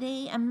out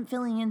today. I'm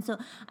filling in, so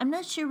I'm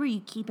not sure where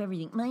you keep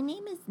everything. My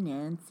name is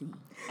Nancy.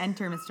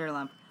 Enter Mr.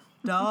 Lump.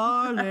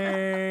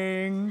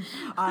 Darling,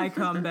 I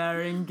come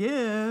bearing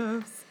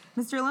gifts.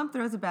 Mr. Lump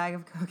throws a bag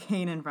of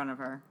cocaine in front of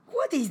her.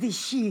 What is this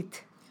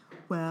shit?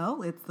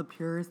 Well, it's the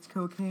purest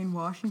cocaine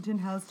Washington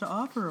has to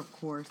offer, of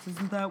course.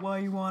 Isn't that why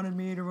you wanted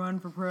me to run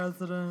for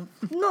president?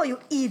 No, you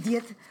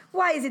idiot.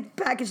 Why is it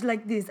packaged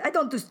like this? I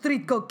don't do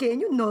street cocaine.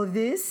 You know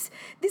this.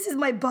 This is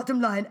my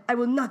bottom line. I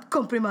will not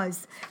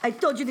compromise. I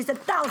told you this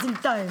 1,000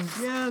 times.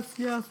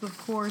 Yes, of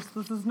course.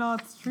 This is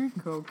not street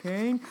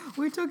cocaine.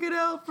 We took it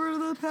out for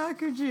the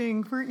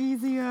packaging, for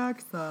easy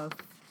access.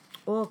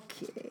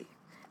 Okay.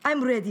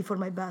 I'm ready for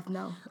my bath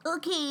now.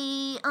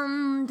 Okay,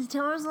 the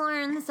towels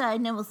are on the side.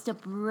 Now we'll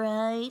step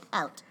right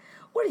out.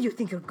 Where do you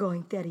think you're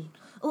going, Terry?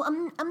 Oh,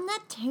 I'm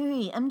not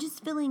Terry. I'm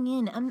just filling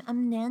in.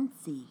 I'm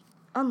Nancy.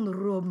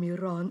 Unrobe me,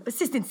 Ron.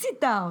 Assistant, sit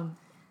down.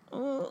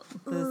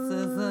 This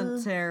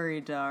isn't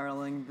Terry,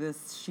 darling.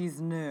 She's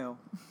new.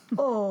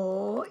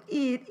 Oh,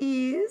 it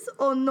is?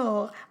 Oh,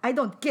 no. I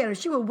don't care.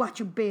 She will watch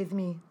you bathe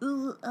me.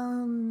 Ooh,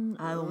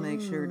 I will make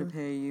sure to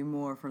pay you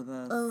more for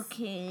this.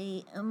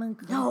 okay. I'm No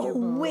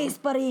uncomfortable.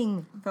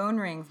 whispering. Phone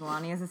rings.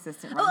 Melania's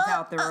assistant runs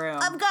out the room.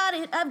 I've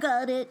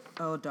got it.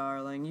 Oh,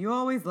 darling, you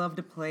always love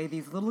to play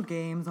these little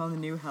games on the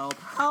new help.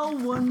 How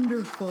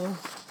wonderful.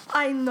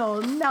 I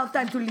know. Now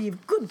time to leave.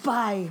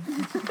 Goodbye.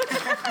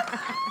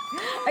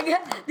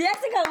 The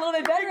accent got a little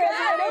bit better as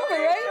I went over,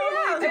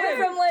 right? It went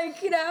from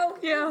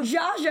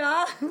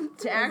Zsa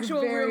To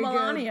actual real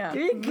Melania.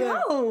 There you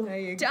go. There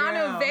you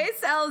Donna go.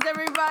 Vaicels,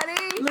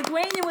 everybody.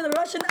 Lithuanian with a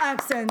Russian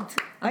accent.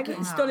 I get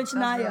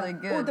Stolichnaya. really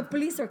good. Oh, the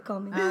police are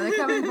coming. They're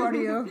coming for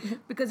you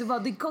because of all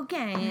the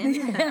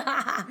cocaine.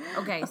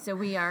 Okay, so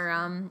we are.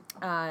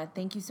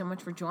 Thank you so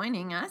much for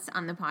joining us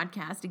on the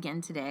podcast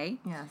again today.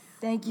 Yes.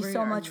 Thank you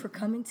so much for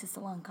coming to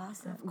Salon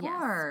Gossip. Yes,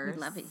 course.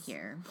 we love it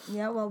here.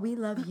 Yeah, well, we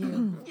love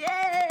you.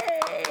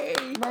 Yay!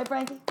 Right,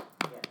 Frankie?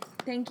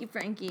 Thank you,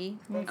 Frankie.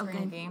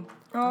 Frankie.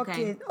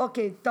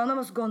 Okay. Donna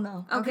must go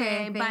now.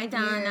 Okay, bye, thank you.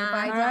 Donna.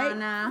 Bye, All right.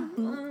 Donna.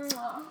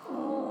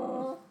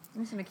 I'm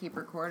just gonna keep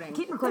recording.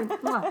 Keep recording.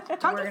 Come on.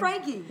 Talk to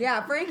Frankie.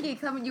 Yeah, Frankie,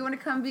 come. You want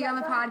to come be on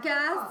the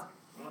podcast?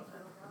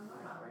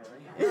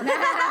 That's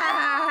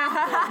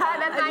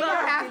how you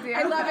have to.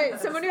 I love it.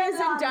 Someone who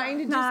isn't dying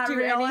to just do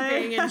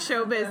anything in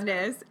show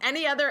business.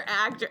 Any other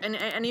actor and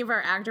any of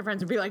our actor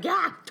friends would be like,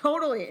 yeah,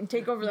 totally, and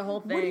take over the whole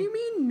thing. What do you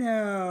mean,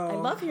 no? I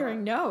love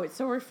hearing no. It's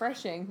so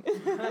refreshing.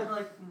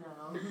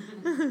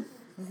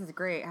 This is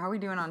great. How are we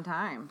doing on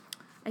time?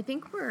 I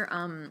think we're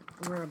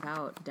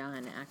about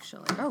done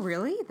actually. Oh,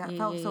 really? That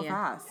felt so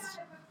yeah. fast.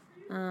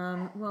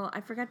 Well, I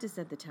forgot to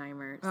set the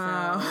timer. So,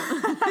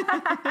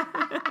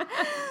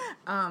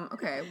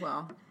 Okay,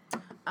 well.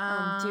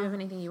 do you have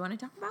anything you want to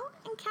talk about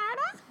in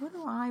Canada? What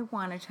do I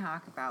want to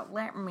talk about?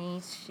 Let me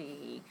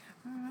see.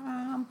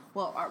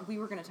 We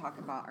were going to talk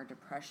about our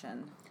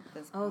depression.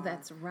 Oh,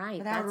 that's right.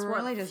 But that That's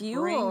really what just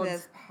fueled bring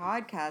this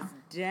podcast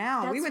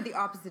down. We That's- went the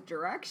opposite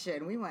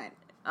direction. We went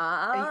the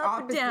up,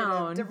 opposite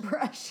down of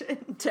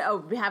depression.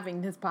 to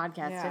having this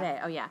podcast Yeah. today.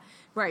 Oh yeah,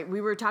 right.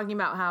 We were talking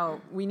about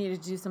how we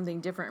needed to do something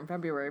different in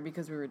February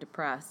because we were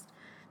depressed,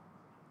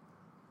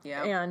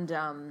 Yeah.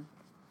 and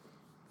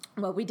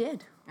well, we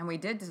did. And we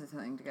did do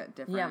something to get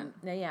different.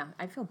 Yeah.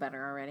 I feel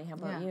better already. How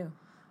about Yeah. you?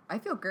 I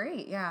feel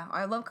great. Yeah.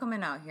 I love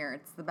coming out here.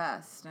 It's the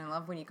best. And I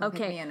love when you come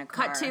pick me in a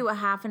car. cut to a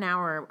half an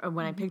hour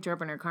when I picked her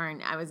up in her car,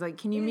 and I was like,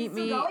 "Can you meet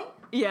still me?" going?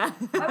 Yeah.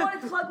 I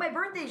wanted to plug my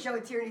birthday show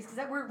at Tierney's because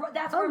that's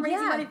where I'm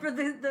raising yeah. money for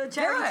the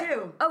charity Do it.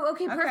 too. Oh,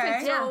 okay, perfect.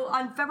 Okay. Yeah. So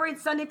on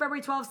Sunday,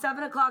 February 12th,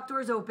 7 o'clock,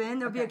 doors open.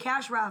 There'll be a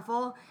cash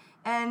raffle.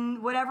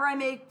 And whatever I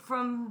make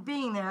from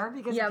being there,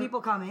 because Yep. of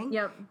people coming,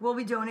 Yep. will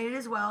be donated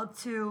as well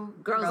to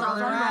Girls on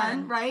the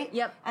Run. right?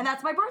 Yep. And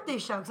that's my birthday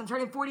show because I'm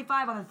turning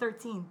 45 on the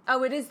 13th.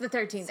 Oh, it is the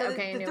 13th. So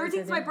okay, I the knew it was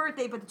 13th is my 13th.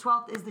 birthday, but the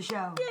 12th is the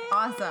show.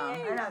 Awesome. I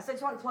know, so I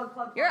just want to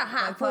plug. You're a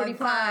hot Plug, 45,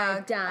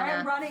 plug. Donna. I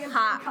am running in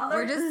hot. pink color.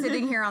 We're just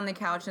sitting here on the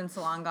couch in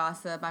Salon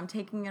Gossip. I'm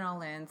taking it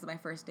all in. It's my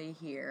first day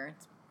here.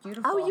 It's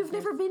beautiful. Oh, you've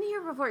never been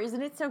here before.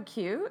 Isn't it so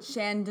cute?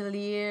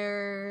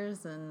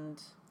 Chandeliers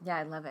and Yeah,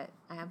 I love it.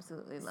 I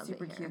absolutely love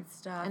super it here. cute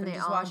stuff. And And they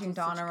just all watching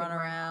do such Donna good run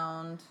work.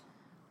 around.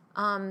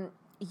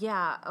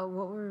 Yeah.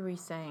 What were we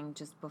saying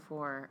just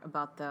before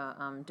about the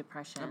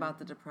depression? About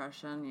the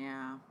depression,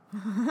 yeah. Oh,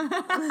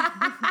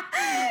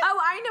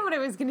 I know what I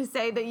was going to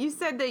say. That you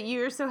said that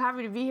you were so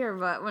happy to be here,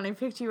 but when I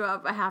picked you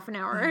up a half an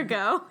hour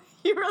ago,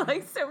 you were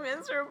like so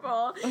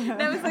miserable.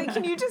 And I was like,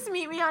 "Can you just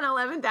meet me on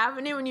 11th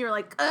Avenue?" And you were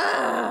like,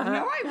 "Ugh."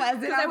 No, I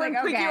wasn't. Because I would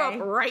pick you up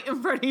right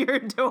in front of your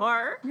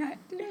door.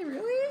 Did I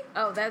really?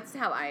 Oh, that's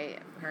how I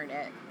heard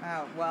it.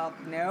 Oh, well,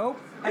 nope.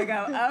 I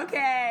go,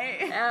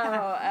 okay.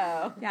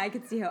 Oh. Yeah, I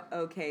could see how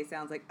okay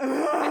sounds like,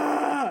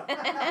 That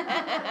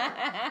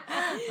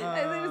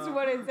is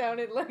what it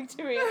sounded like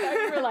to me. I thought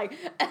you were like,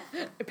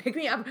 pick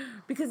me up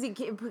because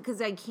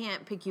I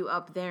can't pick you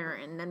up there,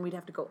 and then we'd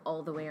have to go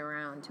all the way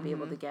around to be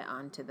able to get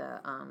onto the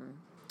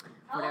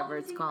whatever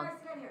it's called.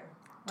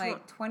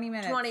 like 20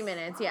 minutes. 20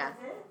 minutes, yeah.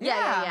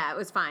 Yeah. Yeah. It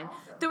was fine.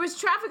 There was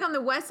traffic on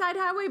the West Side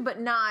Highway, but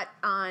not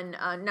on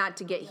not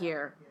to get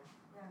here.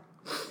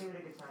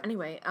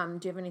 Anyway, do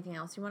you have anything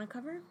else you want to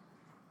cover?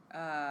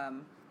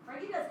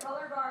 Frankie does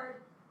color guard.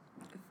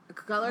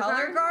 Color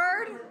Color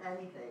guard?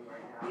 Anything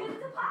right now. Because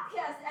it's a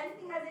podcast.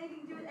 Anything has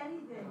anything to do with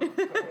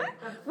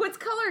anything. What's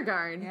color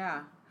guard?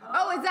 Yeah.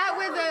 Oh, is that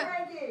with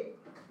Frankie.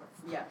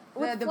 Yeah.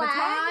 the flags?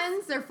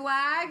 batons or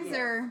flags Yes,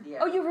 or yeah.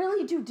 Oh, you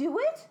really do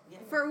it? Yeah.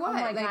 for what? Oh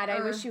my Like, god, I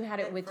or- wish you had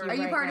it with you. Are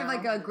you right part now. of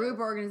like a group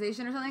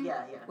organization or something?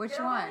 Yeah, yeah. Which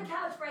Get on one? the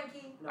couch,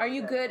 Frankie. No, Are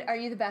you that- good? Are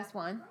you the best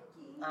one?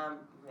 Frankie.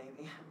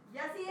 Maybe.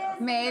 Yes, he is.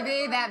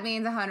 Maybe that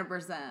means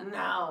 100%.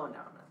 No.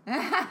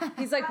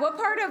 He's like, what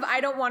part of I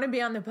don't want to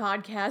be on the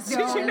podcast did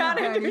you not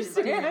No,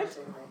 understand?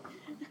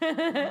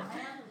 I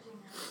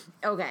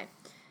Okay.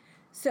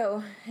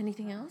 So,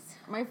 anything else?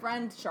 My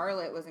friend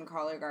Charlotte was in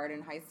color guard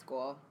in high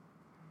school.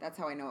 That's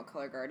how I know what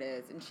color guard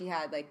is. And she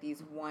had like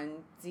these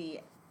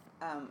onesie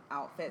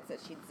outfits that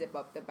she'd zip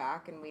up the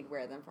back, and we'd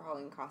wear them for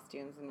Halloween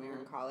costumes when we were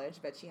in college.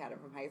 But she had them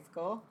from high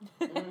school.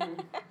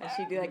 And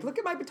she'd be like, "Look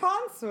at my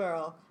baton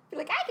swirl." Be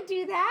like, "I could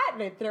do that,"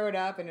 and I'd throw it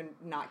up and then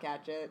not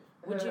catch it.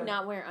 Would you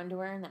not wear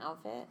underwear in the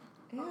outfit?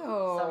 Ew.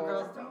 Some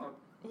girls don't.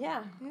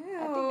 Yeah. Ew.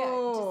 I think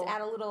I just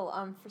add a little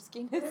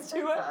friskiness to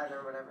Inside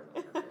or whatever.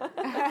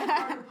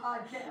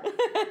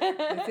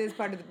 This is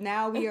part of the,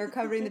 now we are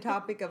covering the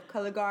topic of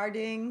color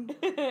guarding.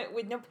 it.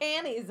 With no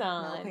panties No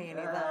on. panties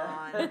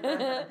on.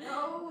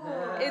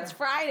 No. It's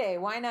Friday.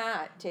 Why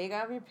not? Take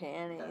off your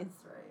panties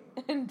That's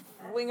right. and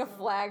fling a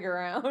flag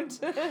around.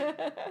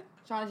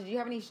 Shauna, did you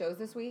have any shows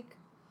this week?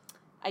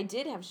 I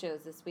did have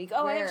shows this week.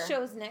 Oh, I Where? have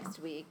shows next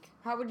week.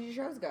 How would your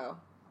shows go?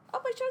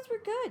 Oh, my shows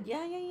were good.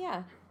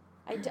 Yeah.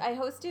 I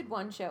hosted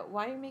one show.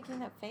 Why are you making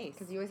that face?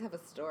 Because you always have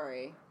a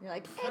story. You're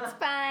like, it's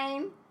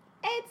fine.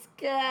 It's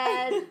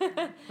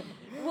good.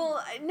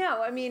 Well,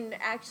 no, I mean,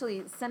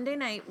 actually, Sunday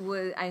night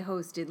I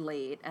hosted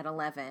late at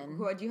 11.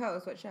 Who would you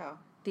host? What show?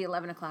 The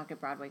 11 o'clock at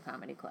Broadway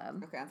Comedy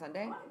Club. Okay, on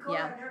Sunday? Cool,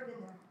 Yeah. I've never been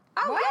there.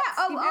 Oh, What?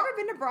 yeah. You've never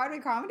been to Broadway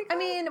Comedy Club? I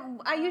mean,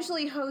 I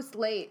usually host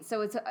late,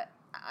 so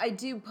I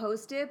do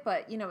post it,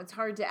 but, it's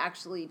hard to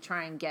actually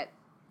try and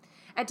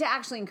to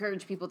actually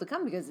encourage people to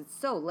come because it's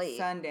so late.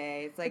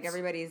 Sunday. It's like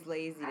everybody's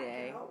lazy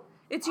day.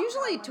 It's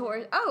usually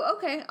towards. Oh,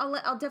 okay.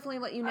 I'll definitely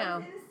let you I know.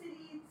 was in the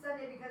city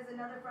Sunday because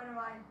another friend of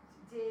mine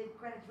did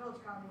Greenwich Village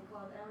Comedy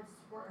Club, and I would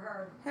support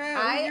her. Who?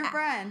 Who's your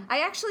friend? I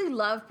actually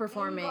love Amy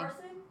performing.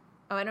 Larson?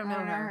 Oh, I don't know I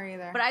don't know her. her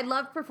either. But I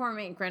love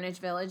performing at Greenwich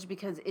Village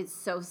because it's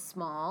so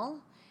small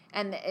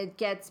and it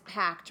gets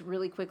packed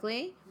really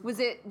quickly.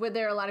 Were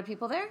there a lot of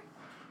people there?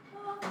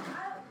 Well,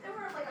 there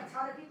weren't like a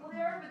ton of people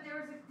there, but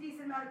there was a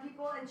decent amount of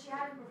people, and she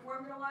hadn't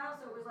performed in a while,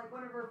 so it was like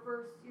one of her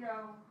first,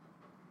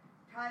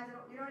 times.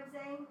 You know what I'm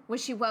saying?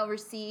 Was she well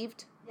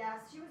received? Yes,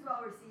 she was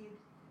well received.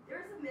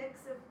 There was a mix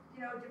of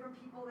different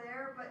people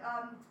there, but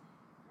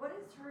what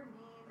is her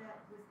name that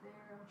was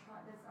there?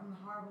 I'm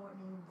horrible at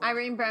names.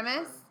 Irene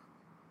Bremis?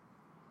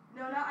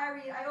 No, not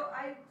Irene.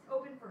 I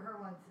opened for her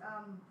once.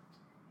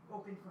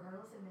 Opened for her.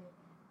 Listen to me.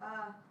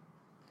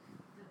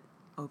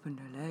 Opened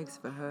her legs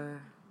for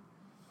her.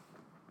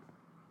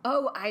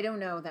 Oh, I don't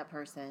know that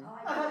person.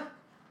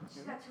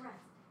 She's got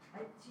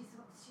Tourette's.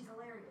 She's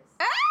hilarious.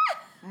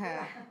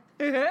 Uh-huh.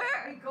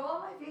 Go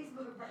on my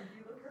Facebook if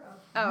you look her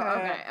up.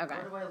 Oh, okay.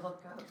 Where do I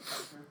look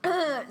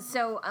up?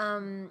 So,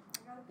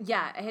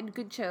 yeah, I had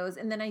good shows,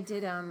 and then I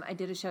did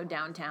a show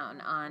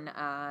downtown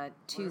on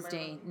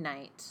Tuesday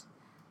night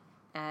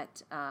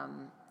at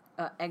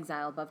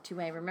Exile Above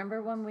 2A.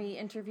 Remember when we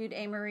interviewed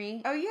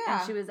A-Marie? Oh, yeah.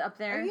 And she was up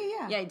there? Oh,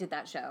 yeah. Yeah, I did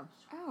that show.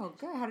 Oh,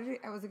 good. How did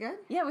it? Was it good?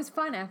 Yeah, it was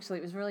fun, actually.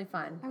 It was really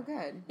fun. Oh,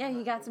 good. Yeah,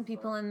 he got some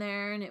people in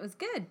there, and it was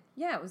good.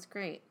 Yeah, it was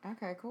great.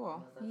 Okay,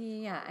 cool.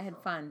 Yeah, I had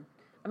fun.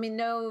 I mean,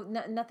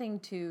 nothing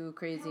too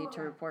crazy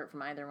to report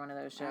from either one of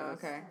those shows. Oh,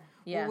 okay.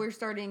 Yeah. Well, we're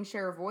starting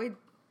Share a Void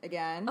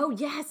again. Oh,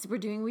 yes, we're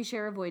doing We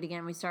Share a Void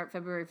again. We start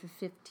February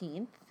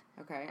 15th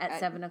Okay. at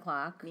 7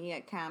 o'clock Me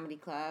at Comedy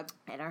Club.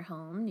 at our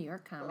home, New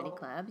York Comedy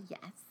Club. Yes.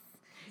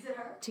 Is it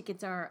her?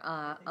 Tickets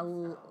are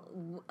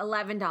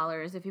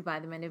 $11 if you buy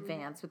them in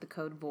advance with the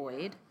code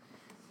VOID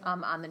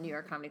on the New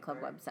York Comedy Club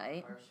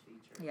website.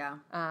 Yeah.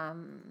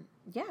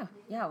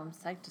 Yeah, I'm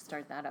psyched to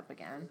start that up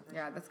again.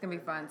 Yeah, that's going to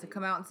be fun. So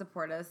come out and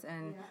support us,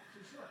 and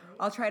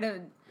I'll try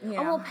to,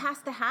 Oh, we'll pass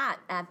the hat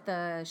at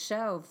the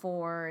show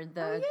for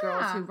the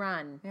Girls Who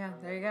Run. Yeah,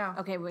 there you go.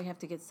 Okay, we have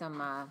to get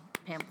some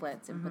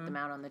pamphlets and put them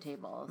out on the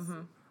tables.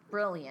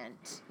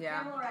 Brilliant.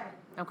 Yeah. Pamela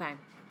Ray. Okay.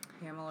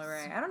 Pamela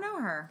Ray. I don't know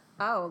her.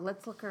 Oh,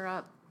 let's look her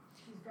up.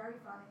 She's very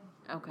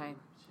funny. Okay.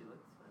 She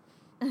looks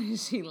funny.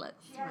 She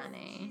looks She's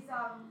funny.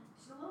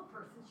 she's a little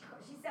person.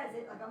 She says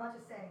it, like I'm not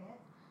just saying it.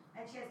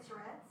 And she has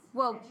Tourette's.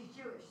 Well- and she's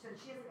Jewish, so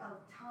she has like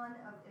a ton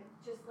of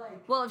just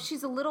like. Well, if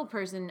she's a little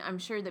person, I'm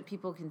sure that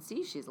people can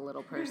see she's a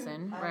little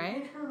person,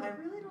 right? I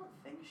really don't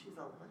think she's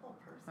a little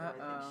person. I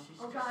Uh-oh. think she's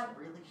Oh, just God.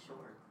 really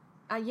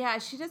short. Yeah,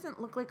 she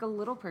doesn't look like a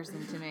little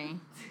person to me.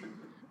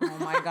 Oh,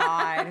 my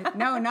God.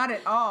 No, not at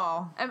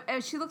all.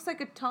 She looks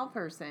like a tall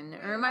person.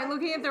 Or am I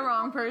looking at the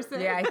wrong person?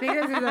 Yeah, I think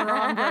this is the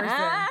wrong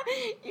person.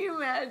 You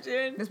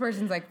imagine. This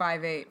person's like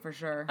 5'8" for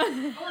sure. Oh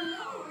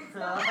no, it's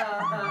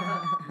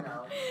not.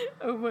 No.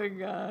 Oh my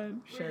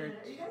God. Sure.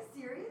 Are you guys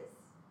serious?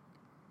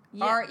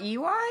 Yeah.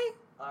 R-E-Y?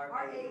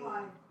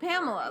 R-A-Y.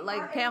 Pamela,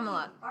 like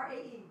Pamela.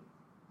 R-A-E.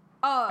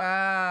 Oh,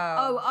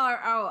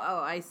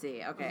 I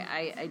see. Okay,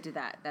 I did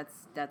that.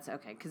 That's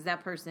okay, because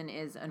that person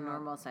is a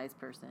normal sized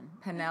person.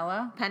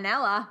 Penella?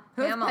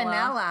 Who's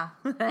Penella?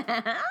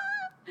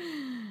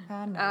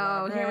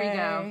 Oh, here we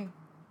go.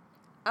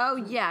 Oh,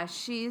 yeah,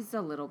 she's a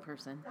little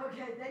person.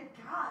 Okay, thank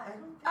God.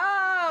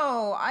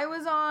 Oh, I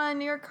was on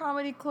your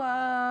comedy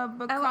club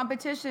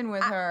competition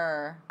with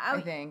her,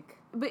 I think.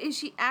 But is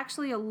she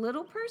actually a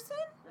little person?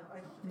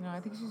 No,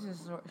 I think she's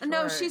just short.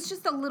 No, she's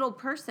just a little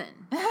person.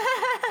 She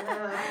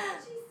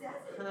says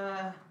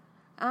it.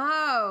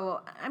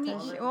 Oh, I mean,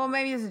 Well,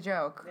 maybe it's a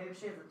joke. Maybe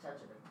she has a touch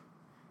of it.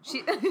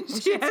 she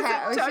We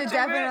should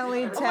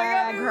definitely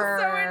tag her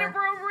so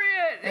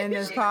inappropriate in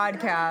this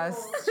podcast.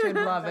 She'd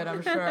love it,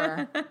 I'm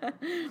sure.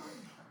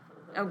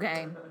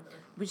 Okay,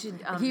 we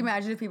should. Can you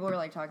imagine if people were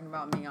like talking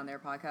about me on their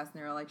podcast and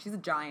they were like, she's a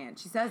giant.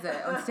 She says it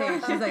on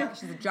stage. She's like,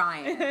 she's a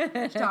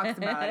giant. She talks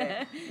about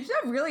it. She's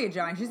not really a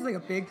giant. She's like a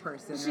big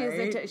person, right?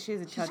 She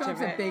has a She touch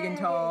talks of it. big and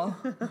tall.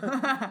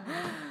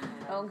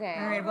 Okay.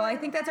 All right, well, I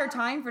think that's our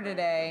time for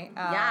today.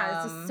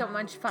 Yeah, this is so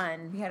much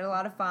fun. We had a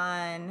lot of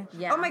fun.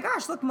 Yeah. Oh my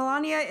gosh, look,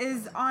 Melania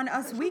is on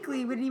Us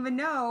Weekly. We didn't even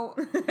know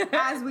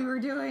as we were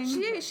doing. She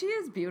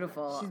is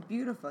beautiful. She's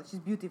beautiful. She's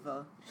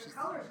beautiful. Her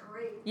color's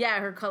great. Yeah,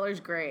 her color's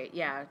great.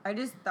 Yeah. I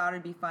just thought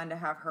it'd be fun to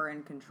have her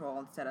in control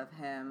instead of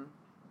him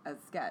as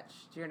sketch.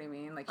 Do you know what I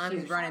mean? Like,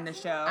 she's running the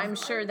show. I'm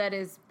sure that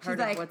is part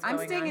She's of like, what's I'm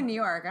going staying on. in New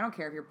York. I don't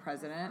care if you're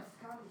president.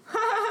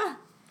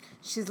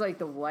 She's like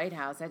the White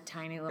House, that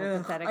tiny little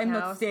pathetic I'm house.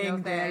 not staying No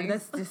there.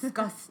 thanks. That's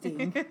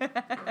disgusting.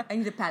 I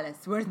need a palace.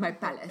 Where's my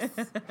palace?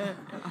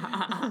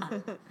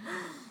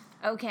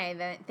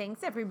 Okay,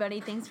 thanks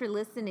everybody. Thanks for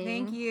listening.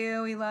 Thank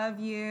you. We love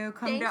you.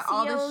 Come Thanks, to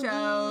all Yogi. the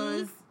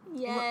shows.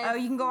 Yes. Oh,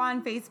 you can go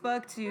on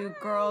Facebook to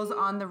Girls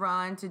on the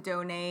Run to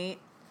donate.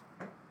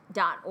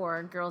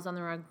 .org, Girls on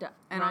the Run.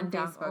 And on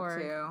Facebook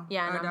too.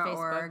 Yeah, and on Facebook.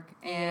 .org.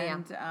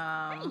 And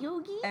Hi,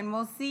 Yogi. And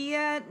we'll see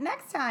you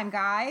next time,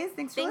 guys.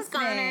 Thanks for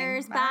listening.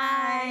 Goners.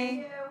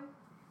 Bye.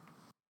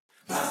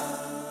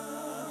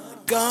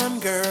 Gone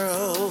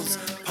Girls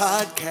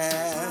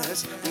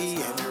Podcast. We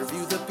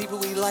interview the people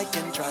we like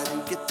and try to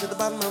get to the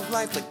bottom of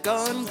life. The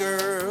Gone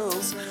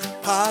Girls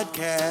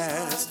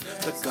Podcast.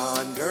 The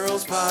Gone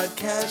Girls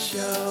Podcast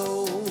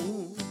Show.